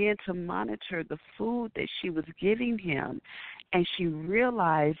to begin to monitor the food that she was giving him, and she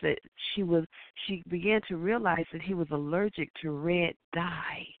realized that she began to realize that he was allergic to red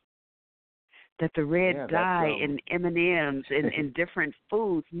dye. That the red dye in M&Ms and different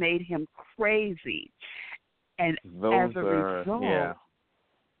foods made him crazy, and as a result.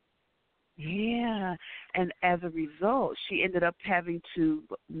 And as a result, she ended up having to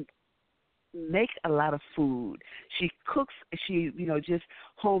make a lot of food. She cooks, just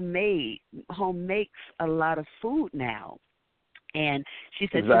makes a lot of food now. And she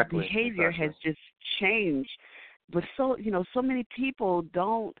said his behavior has just changed. But so many people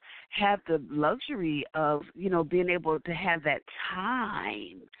don't have the luxury of, being able to have that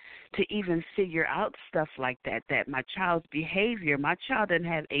time to even figure out stuff like that my child's behavior, my child doesn't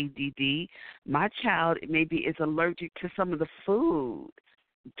have ADD, my child maybe is allergic to some of the food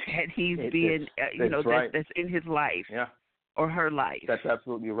that he's that's in his life or her life. That's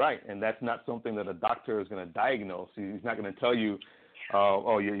absolutely right, and that's not something that a doctor is going to diagnose. He's not going to tell you,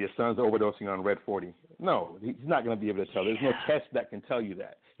 your son's overdosing on Red 40. No, he's not going to be able to tell. There's no test that can tell you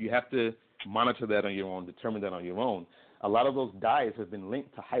that. You have to monitor that on your own, determine that on your own. A lot of those dyes have been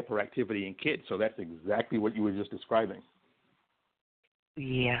linked to hyperactivity in kids, so that's exactly what you were just describing.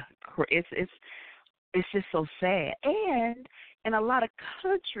 Yeah, it's just so sad. And in a lot of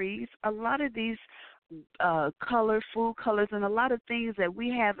countries, a lot of these food colors, and a lot of things that we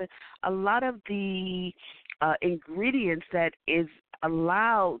have, a lot of the ingredients that is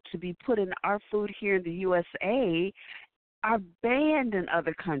allowed to be put in our food here in the USA are banned in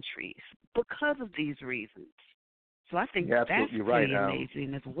other countries because of these reasons. So I think that's pretty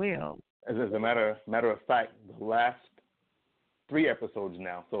amazing as well. As a matter of fact, the last 3 episodes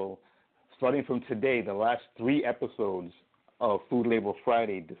now, so starting from today, the last 3 episodes of Food Label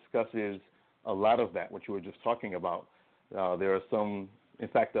Friday discusses a lot of that, what you were just talking about. There are some, in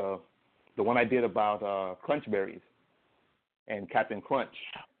fact, the one I did about crunch berries and Captain Crunch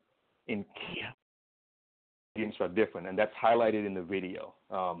ingredients are different, and that's highlighted in the video.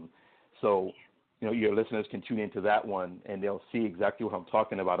 So your listeners can tune into that one, and they'll see exactly what I'm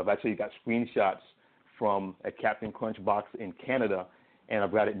talking about. I've actually got screenshots from a Captain Crunch box in Canada, and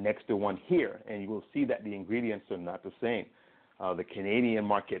I've got it next to one here, and you will see that the ingredients are not the same. The Canadian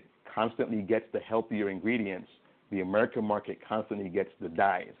market constantly gets the healthier ingredients. The American market constantly gets the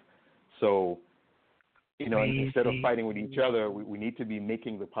dyes. So, instead of fighting with each other, we need to be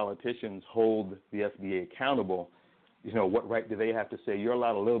making the politicians hold the FDA accountable. What right do they have to say, you're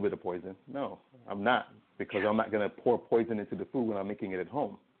allowed a little bit of poison? No, I'm not, because I'm not going to pour poison into the food when I'm making it at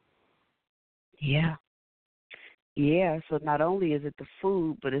home. Yeah. Yeah, so not only is it the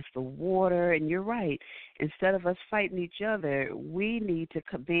food, but it's the water, and you're right. Instead of us fighting each other, we need to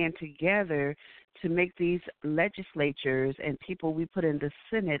band together to make these legislatures and people we put in the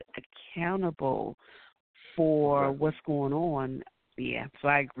Senate accountable for Exactly. what's going on. Yeah, so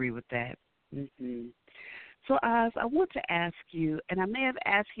I agree with that. So, Oz, I want to ask you, and I may have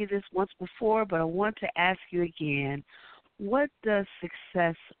asked you this once before, but I want to ask you again, what does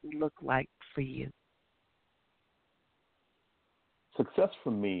success look like for you? Success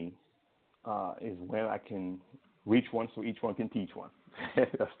for me is when I can reach one so each one can teach one.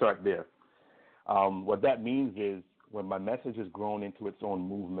 Let's start there. What that means is when my message has grown into its own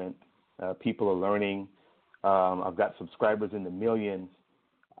movement, people are learning, I've got subscribers in the millions,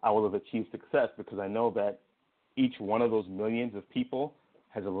 I will have achieved success because I know that each one of those millions of people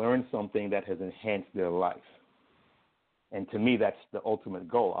has learned something that has enhanced their life. And to me, that's the ultimate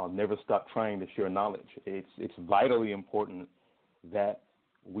goal. I'll never stop trying to share knowledge. It's vitally important that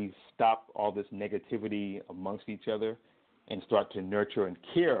we stop all this negativity amongst each other and start to nurture and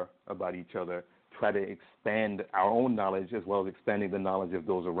care about each other, try to expand our own knowledge as well as expanding the knowledge of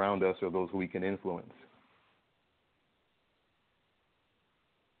those around us or those who we can influence.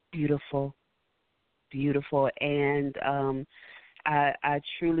 Beautiful, beautiful. And I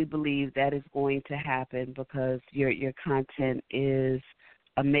truly believe that is going to happen because your content is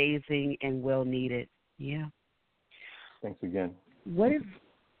amazing and well needed. Yeah. Thanks again. What if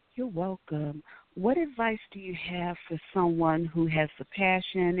you're welcome? What advice do you have for someone who has the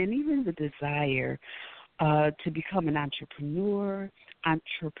passion and even the desire to become an entrepreneur,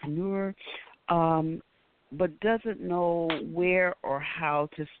 but doesn't know where or how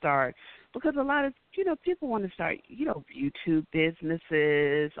to start? Because a lot of, people want to start, YouTube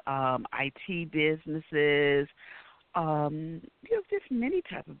businesses, IT businesses, just many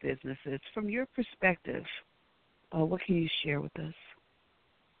type of businesses. From your perspective, what can you share with us?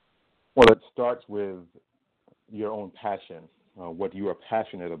 Well, it starts with your own passion, what you are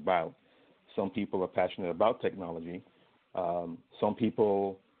passionate about. Some people are passionate about technology. Some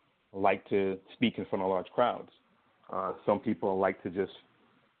people like to speak in front of large crowds. Some people like to just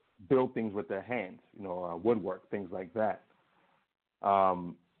build things with their hands, woodwork, things like that. I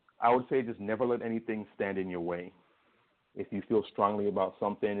would say just never let anything stand in your way. If you feel strongly about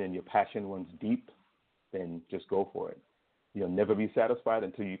something and your passion runs deep, then just go for it. You'll never be satisfied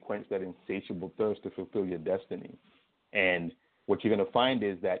until you quench that insatiable thirst to fulfill your destiny. And what you're going to find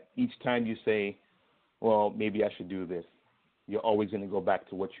is that each time you say, well, maybe I should do this, you're always going to go back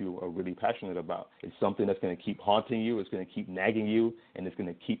to what you are really passionate about. It's something that's going to keep haunting you, it's going to keep nagging you, and it's going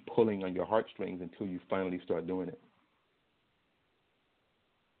to keep pulling on your heartstrings until you finally start doing it.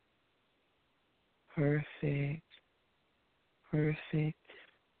 Perfect.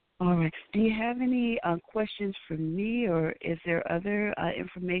 All right. Do you have any questions for me, or is there other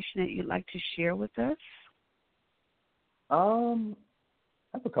information that you'd like to share with us? I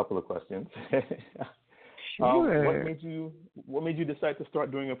have a couple of questions. Sure. What made you decide to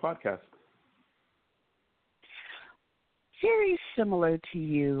start doing a podcast? Very similar to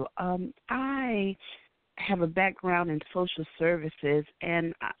you. I have a background in social services,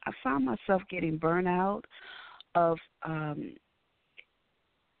 and I found myself getting burnout of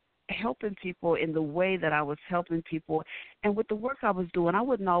helping people in the way that I was helping people. And with the work I was doing, I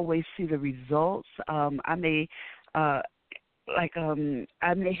wouldn't always see the results. I may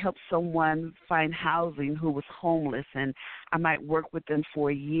help someone find housing who was homeless, and I might work with them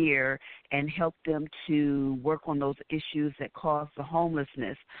for a year and help them to work on those issues that cause the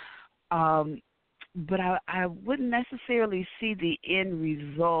homelessness. But I wouldn't necessarily see the end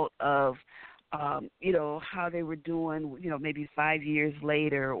result of, how they were doing, maybe 5 years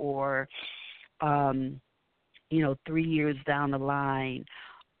later or, 3 years down the line.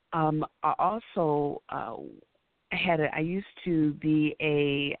 I also I used to be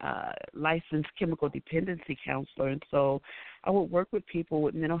a licensed chemical dependency counselor, and so I would work with people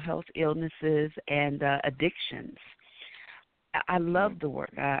with mental health illnesses and addictions. I loved the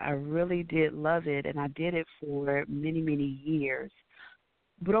work. I really did love it, and I did it for many, many years.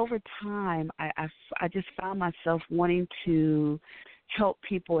 But over time, I just found myself wanting to help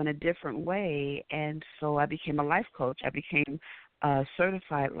people in a different way, and so I became a life coach. I became a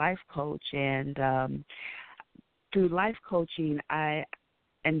certified life coach, and through life coaching,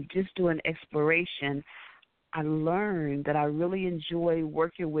 and just doing exploration, I learned that I really enjoy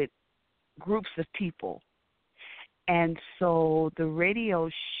working with groups of people. And so the radio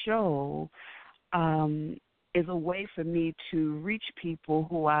show is a way for me to reach people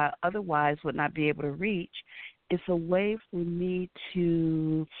who I otherwise would not be able to reach. It's a way for me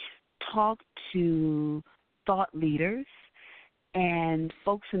to talk to thought leaders and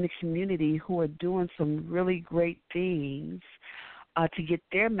folks in the community who are doing some really great things to get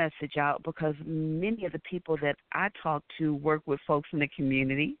their message out, because many of the people that I talk to work with folks in the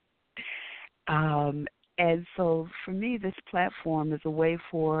community. And so for me, this platform is a way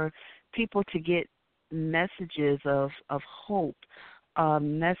for people to get messages of hope,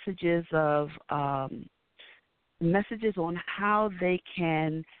 messages on how they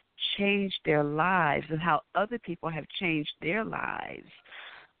can change their lives and how other people have changed their lives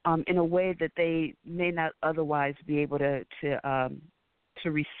in a way that they may not otherwise be able to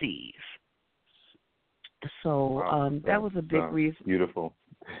receive. So that was a big reason. Beautiful.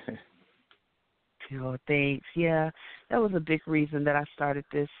 Thanks. Yeah, that was a big reason that I started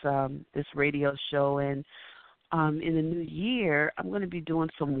this radio show. And in the new year, I'm going to be doing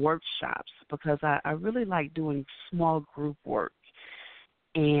some workshops because I really like doing small group work.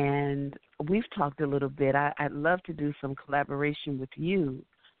 And we've talked a little bit. I'd love to do some collaboration with you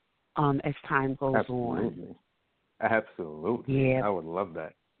as time goes on. Absolutely. Yeah. I would love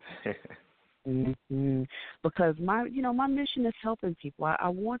that. Mm-hmm. Because my mission is helping people. I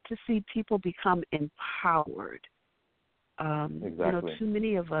want to see people become empowered. Exactly. Too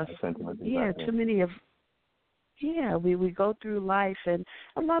many of us. Exactly. We go through life, and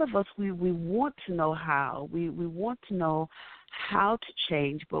a lot of us we want to know how. We want to know how to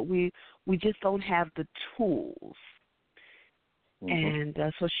change, but we just don't have the tools. Mm-hmm. And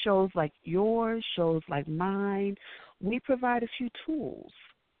so shows like yours, shows like mine, we provide a few tools.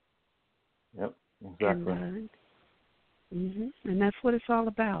 Yep, exactly. And that's what it's all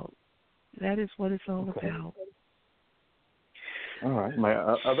about. That is what it's all about. All right. My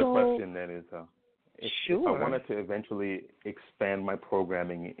other question then is, if I wanted to eventually expand my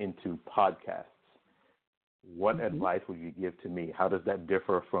programming into podcasts, what advice would you give to me? How does that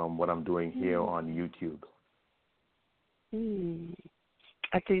differ from what I'm doing here on YouTube?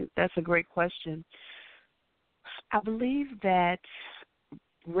 I think that's a great question. I believe that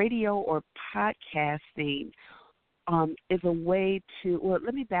radio or podcasting is a way to, well,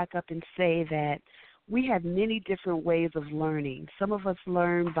 let me back up and say that we have many different ways of learning. Some of us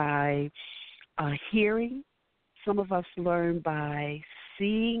learn by hearing. Some of us learn by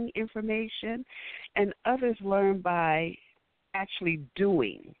seeing information, and others learn by actually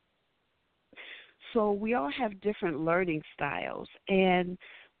doing. So we all have different learning styles. And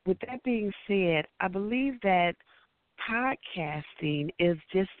with that being said, I believe that podcasting is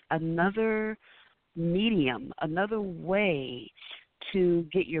just another medium, another way to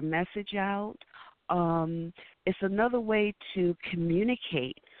get your message out. It's another way to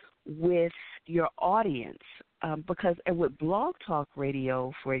communicate with your audience because with Blog Talk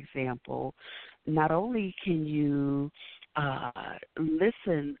Radio, for example, not only can you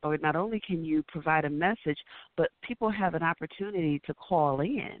listen, or not only can you provide a message, but people have an opportunity to call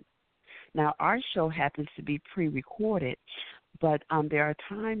in. Now, our show happens to be pre-recorded, but there are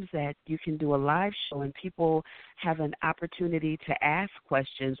times that you can do a live show and people have an opportunity to ask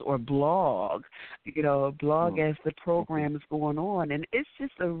questions or blog, as the program is going on. And it's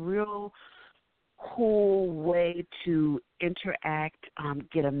just a real cool way to interact,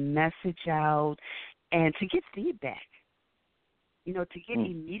 get a message out, and to get feedback. To get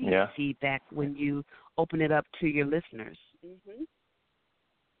immediate feedback when you open it up to your listeners. Mm-hmm.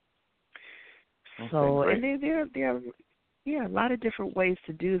 So, and there are a lot of different ways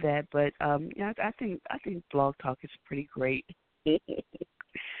to do that, but I think Blog Talk is pretty great. Yeah.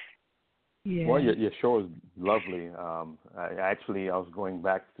 Well, your show is lovely. I was going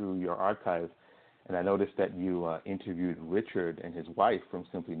back through your archives, and I noticed that you interviewed Richard and his wife from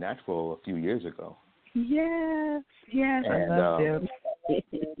Simply Natural a few years ago. Yes, and, I love them.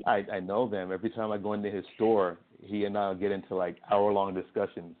 I know them. Every time I go into his store, he and I get into like hour-long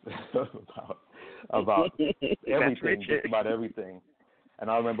discussions about everything, just about everything. And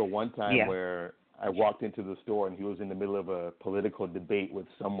I remember one time where I walked into the store and he was in the middle of a political debate with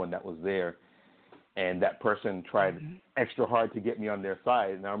someone that was there, and that person tried extra hard to get me on their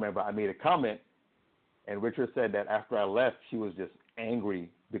side. And I remember I made a comment, and Richard said that after I left, she was just angry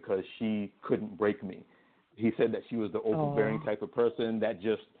because she couldn't break me. He said that she was the overbearing type of person that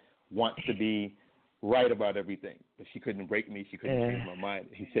just wants to be right about everything. But she couldn't break me. She couldn't change my mind.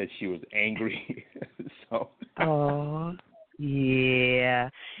 He said she was angry. So. Yeah.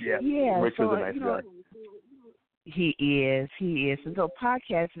 Richard's a nice guy. He is. And so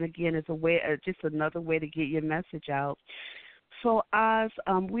podcasting, again, is a way, just another way to get your message out. So, Oz,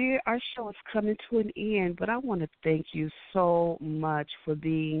 our show is coming to an end, but I want to thank you so much for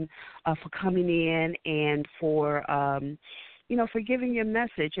for coming in and for giving your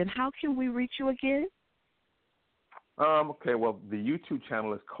message. And how can we reach you again? Okay, well, the YouTube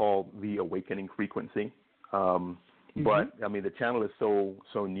channel is called The Awakening Frequency. But, I mean, the channel is so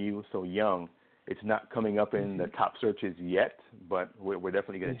new, so young. It's not coming up in the top searches yet, but we're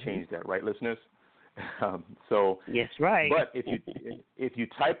definitely going to change that, right, listeners? Yes, right. But if you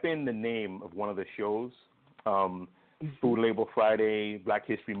type in the name of one of the shows, Food Label Friday, Black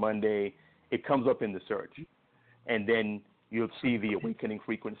History Monday, it comes up in the search. And then you'll see The Awakening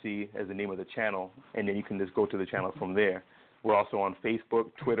Frequency as the name of the channel, and then you can just go to the channel from there. We're also on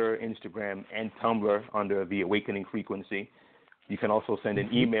Facebook, Twitter, Instagram, and Tumblr under The Awakening Frequency. You can also send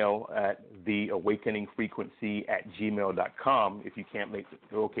an email at theawakeningfrequency@gmail.com if you can't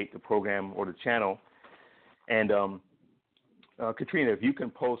locate the program or the channel. And Katrina, if you can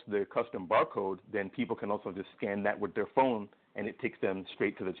post the custom barcode, then people can also just scan that with their phone, and it takes them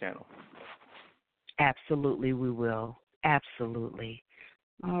straight to the channel. Absolutely, we will. Absolutely.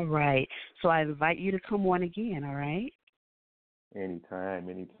 All right. So I invite you to come on again, all right? Anytime.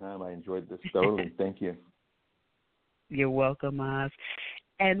 I enjoyed this thoroughly. Thank you. You're welcome, Oz.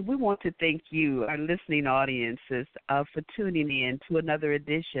 And we want to thank you, our listening audiences, for tuning in to another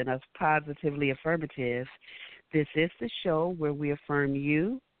edition of Positively Affirmative. This is the show where we affirm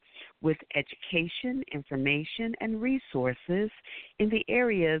you with education, information, and resources in the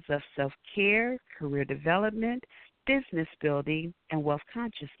areas of self-care, career development, business building, and wealth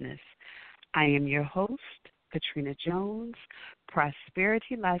consciousness. I am your host, Katrina Jones,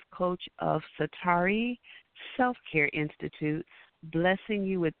 Prosperity Life Coach of Satari Self-Care Institute, blessing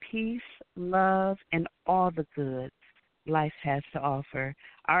you with peace, love, and all the good life has to offer.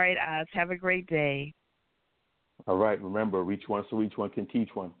 All right, Oz, have a great day. All right, remember, reach one so each one can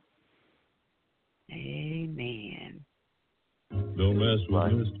teach one. Amen. Don't mess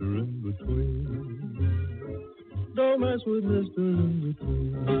with Mr. In Between. Don't mess with Mr. In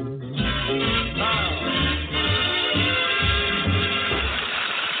Between.